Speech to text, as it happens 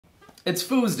It's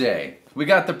Foosday. We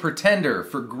got the Pretender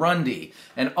for Grundy.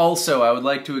 And also, I would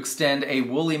like to extend a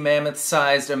woolly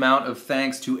mammoth-sized amount of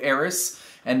thanks to Eris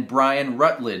and Brian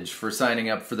Rutledge for signing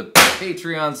up for the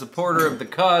Patreon supporter of the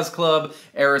Cause Club.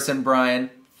 Eris and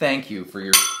Brian, thank you for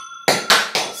your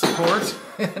support.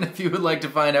 And if you would like to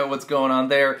find out what's going on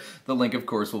there, the link, of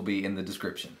course, will be in the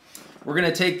description. We're going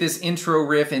to take this intro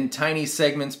riff in tiny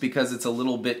segments because it's a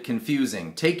little bit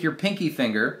confusing. Take your pinky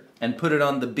finger and put it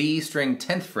on the B string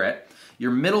 10th fret.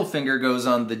 Your middle finger goes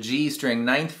on the G string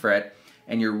 9th fret,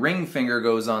 and your ring finger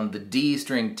goes on the D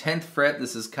string 10th fret.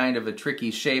 This is kind of a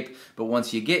tricky shape, but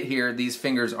once you get here, these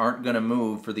fingers aren't going to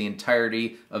move for the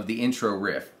entirety of the intro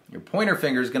riff. Your pointer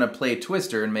finger is going to play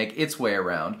Twister and make its way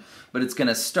around, but it's going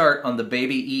to start on the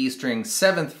baby E string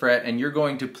 7th fret, and you're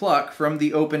going to pluck from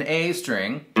the open A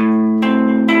string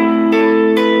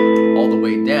all the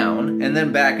way down, and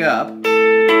then back up,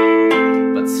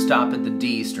 but stop at the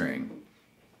D string.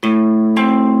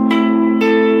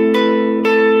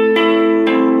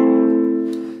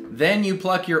 Then you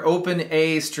pluck your open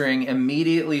A string,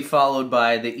 immediately followed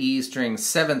by the E string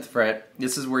 7th fret.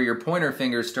 This is where your pointer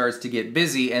finger starts to get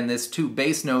busy, and this 2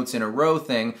 bass notes in a row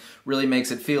thing really makes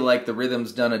it feel like the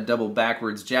rhythm's done a double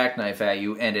backwards jackknife at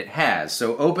you, and it has.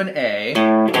 So open A,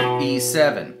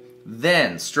 E7.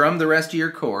 Then strum the rest of your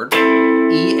chord,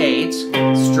 E8,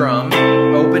 strum,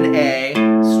 open A,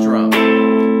 strum.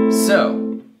 So,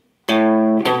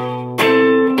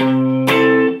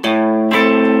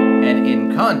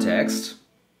 context.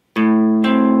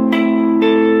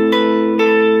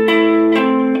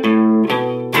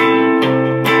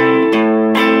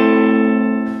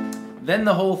 Then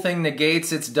the whole thing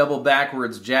negates its double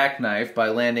backwards jackknife by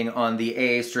landing on the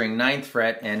A string 9th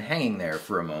fret and hanging there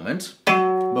for a moment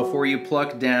before you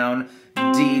pluck down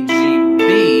D, G,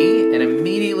 B, and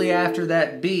immediately after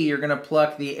that B you're going to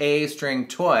pluck the A string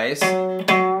twice,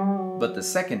 but the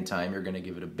second time you're going to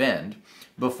give it a bend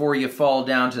before you fall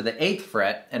down to the 8th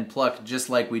fret and pluck just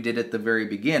like we did at the very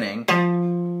beginning,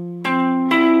 all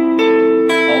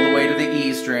the way to the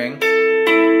E string,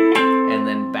 and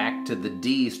then back to the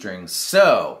D string.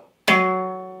 So,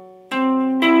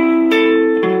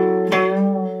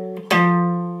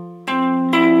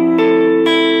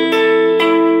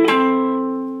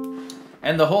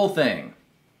 and the whole thing.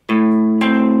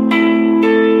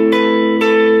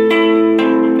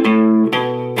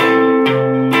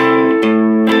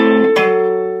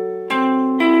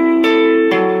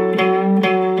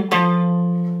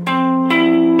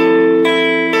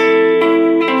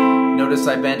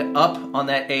 I bend up on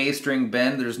that A string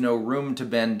bend. There's no room to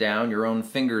bend down. Your own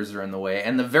fingers are in the way.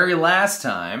 And the very last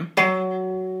time, just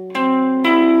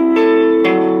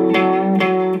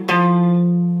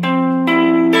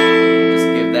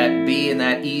give that B and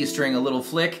that E string a little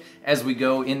flick as we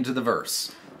go into the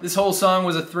verse. This whole song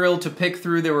was a thrill to pick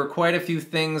through. There were quite a few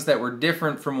things that were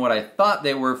different from what I thought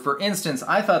they were. For instance,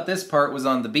 I thought this part was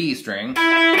on the B string,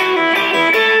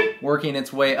 working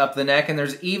its way up the neck, and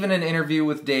there's even an interview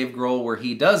with Dave Grohl where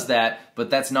he does that, but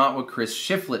that's not what Chris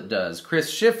Shiflett does.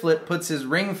 Chris Shiflett puts his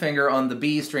ring finger on the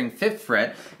B string 5th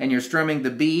fret, and you're strumming the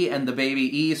B and the baby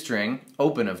E string,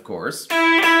 open of course.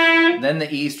 Then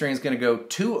the E string is going to go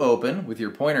 2 open with your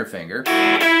pointer finger,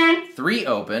 3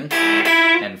 open,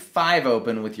 and 5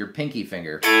 open with your pinky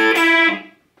finger.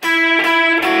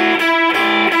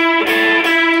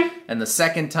 And the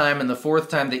second time and the 4th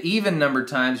time, the even number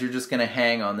times, you're just going to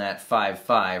hang on that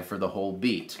 5-5 for the whole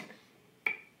beat.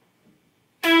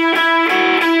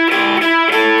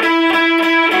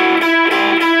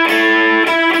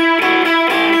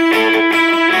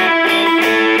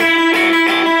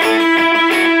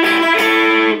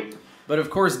 But of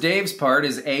course, Dave's part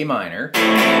is A minor,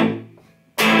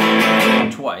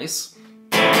 twice,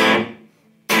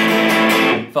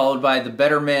 followed by the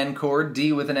better man chord,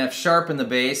 D with an F sharp in the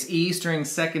bass, E string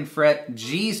 2nd fret,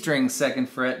 G string 2nd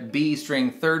fret, B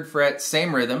string 3rd fret,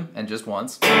 same rhythm, and just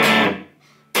once.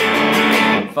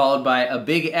 Followed by a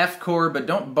big F chord, but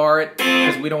don't bar it,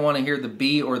 because we don't want to hear the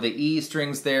B or the E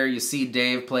strings there. You see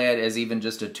Dave play it as even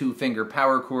just a 2-finger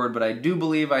power chord, but I do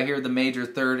believe I hear the major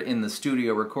 3rd in the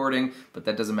studio recording, but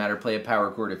that doesn't matter, play a power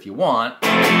chord if you want.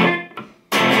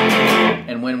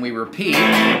 And when we repeat,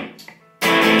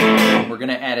 we're going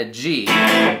to add a G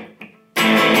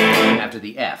after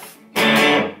the F.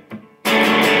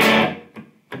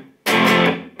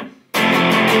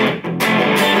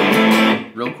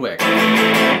 Real quick.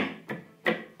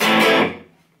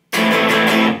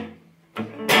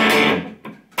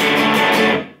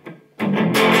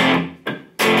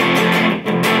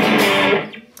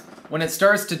 When it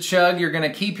starts to chug, you're going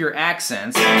to keep your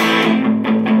accents,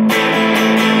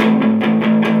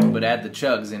 but but add the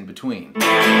chugs in between.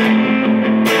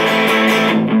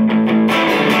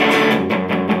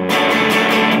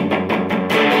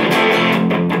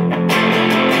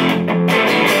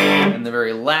 And the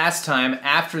very last time,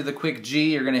 after the quick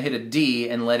G, you're going to hit a D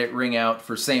and let it ring out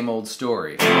for Same Old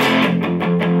Story.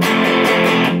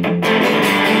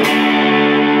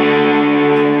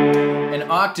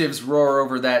 Octaves roar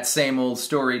over that Same Old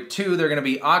Story too. They're going to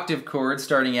be octave chords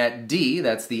starting at D,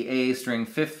 that's the A string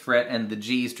 5th fret and the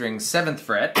G string 7th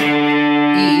fret. E, 2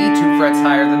 frets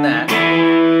higher than that.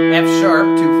 F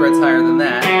sharp, 2 frets higher than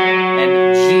that.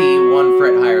 And G, 1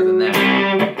 fret higher than that.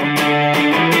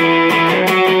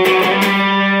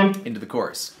 Into the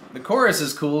chorus. The chorus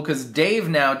is cool because Dave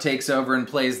now takes over and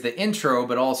plays the intro,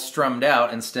 but all strummed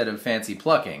out instead of fancy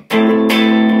plucking.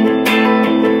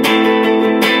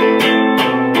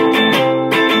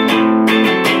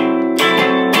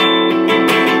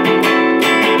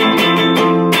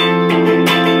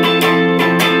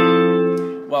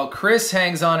 Chris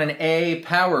hangs on an A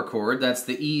power chord, that's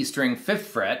the E string 5th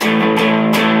fret.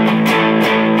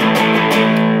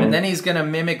 And then he's going to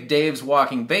mimic Dave's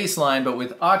walking bass line, but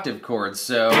with octave chords.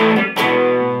 So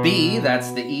B,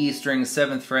 that's the E string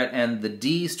 7th fret and the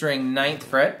D string 9th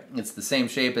fret. It's the same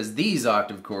shape as these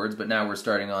octave chords, but now we're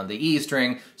starting on the E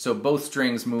string, so both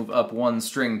strings move up one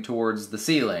string towards the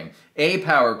ceiling. A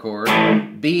power chord,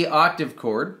 B octave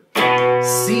chord,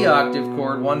 C octave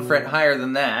chord, 1 fret higher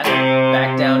than that,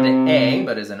 back down to A,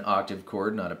 but as an octave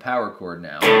chord, not a power chord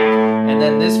now. And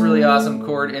then this really awesome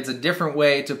chord, it's a different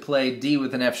way to play D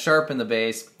with an F sharp in the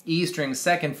bass, E string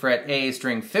 2nd fret, A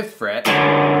string 5th fret,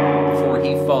 before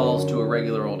he falls to a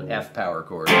regular old F power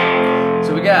chord.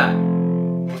 So we got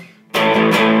B,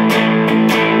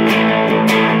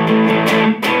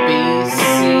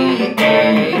 C,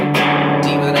 A,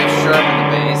 D with an F sharp in the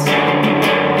bass,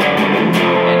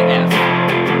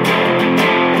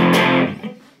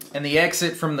 and the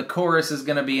exit from the chorus is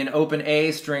going to be an open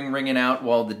A string ringing out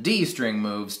while the D string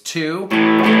moves 2,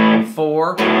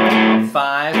 4,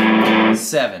 5,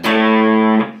 7.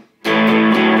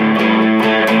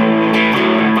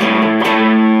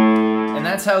 And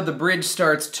that's how the bridge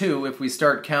starts too. If we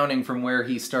start counting from where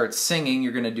he starts singing,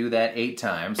 you're going to do that 8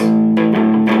 times.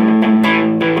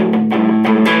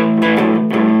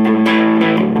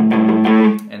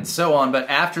 And so on, but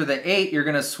after the 8, you're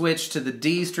going to switch to the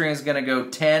D string is going to go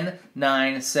 10,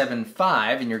 9, 7,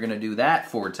 5, and you're going to do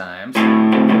that 4 times.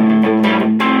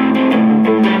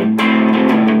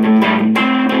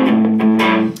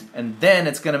 And then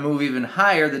it's going to move even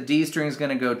higher. The D string is going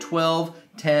to go 12,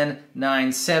 10,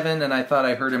 9, 7, and I thought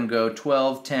I heard him go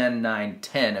 12, 10, 9,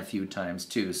 10 a few times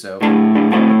too, so...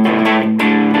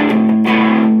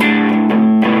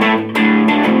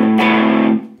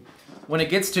 When it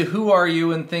gets to Who Are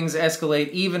You and things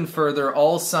escalate even further,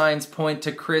 all signs point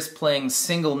to Chris playing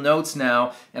single notes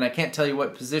now, and I can't tell you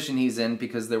what position he's in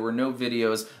because there were no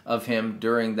videos of him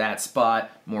during that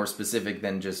spot, more specific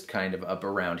than just kind of up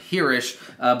around here-ish.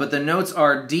 But the notes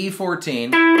are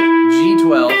D14,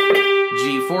 G12,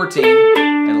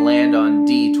 G14, and land on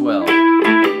D12.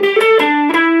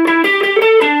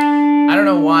 I don't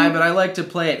know why, but I like to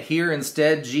play it here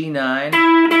instead, G9,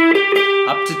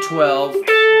 up to 12,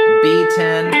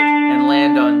 B10, and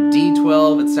land on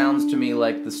D12. It sounds to me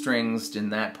like the strings in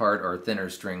that part are thinner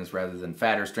strings rather than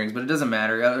fatter strings, but it doesn't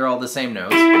matter, they're all the same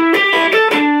notes.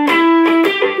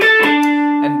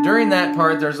 And during that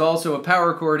part, there's also a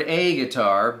power chord A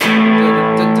guitar,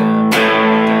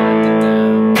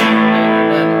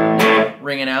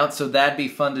 ringing out, so that'd be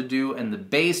fun to do, and the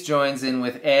bass joins in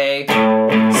with A,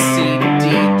 C, D,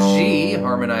 G,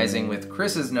 harmonizing with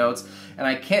Chris's notes, and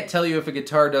I can't tell you if a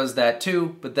guitar does that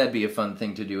too, but that'd be a fun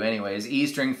thing to do anyways. E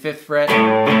string 5th fret,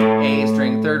 A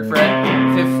string 3rd fret,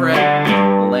 5th fret,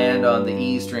 land on the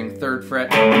E string 3rd fret.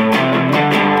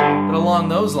 But along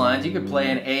those lines, you could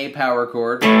play an A power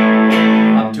chord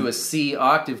up to a C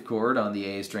octave chord on the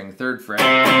A string 3rd fret,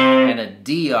 and a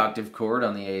D octave chord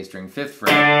on the A string 5th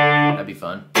fret. That'd be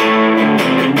fun.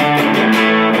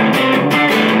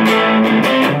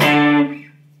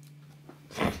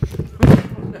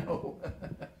 No.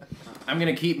 I'm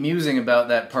going to keep musing about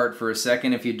that part for a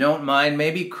second. If you don't mind,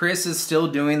 maybe Chris is still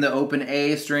doing the open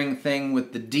A string thing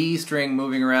with the D string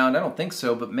moving around. I don't think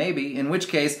so, but maybe. In which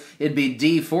case, it'd be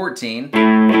D14,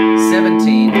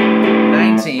 17,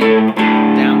 19,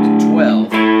 down to 12.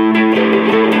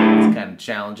 It's kind of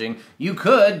challenging. You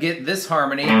could get this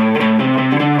harmony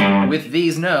with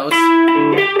these notes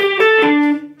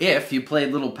if you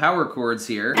played little power chords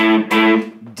here.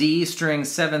 D string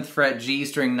 7th fret, G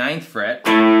string 9th fret,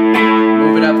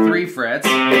 move it up 3 frets,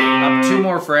 up 2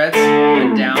 more frets,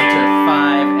 and down to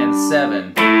 5 and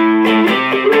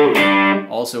 7.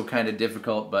 Also kind of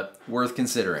difficult, but worth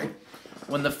considering.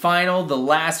 When the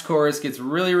last chorus gets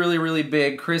really, really, really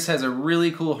big, Chris has a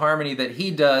really cool harmony that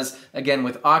he does, again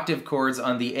with octave chords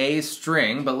on the A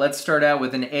string, but let's start out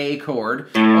with an A chord.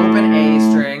 Open A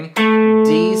string,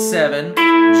 D7,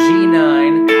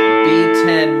 G9,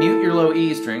 B10, mute your low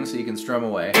E string so you can strum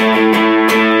away.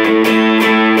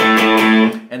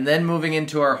 And then moving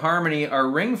into our harmony, our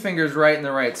ring finger's right in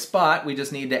the right spot. We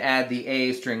just need to add the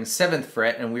A string 7th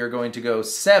fret, and we are going to go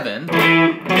 7,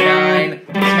 9,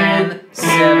 10,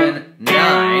 7,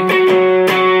 9,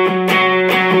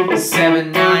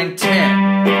 7, 9, 10.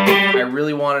 I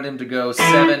really wanted him to go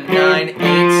 7, 9, 8,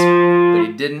 but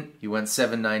he didn't. He went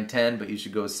 7, 9, 10, but you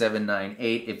should go 7, 9,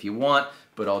 8 if you want,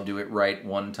 but I'll do it right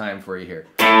one time for you here.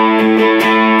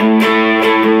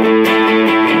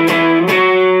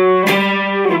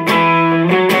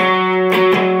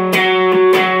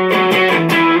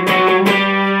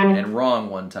 And wrong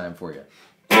one time for you.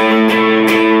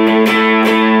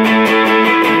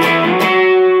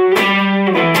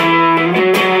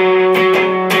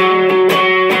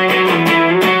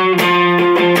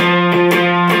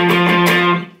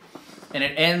 And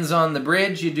it ends on the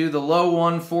bridge. You do the low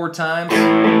one 4 times.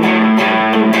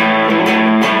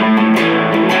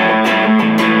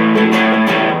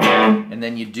 And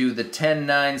then you do the 10,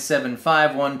 9, 7,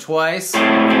 5 one twice.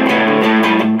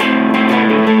 And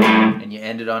you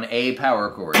end it on A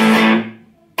power chord.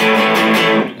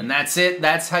 And that's it.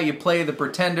 That's how you play the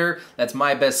Pretender. That's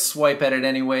my best swipe at it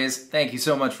anyways. Thank you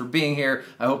so much for being here.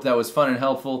 I hope that was fun and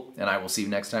helpful, and I will see you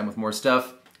next time with more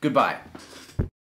stuff. Goodbye.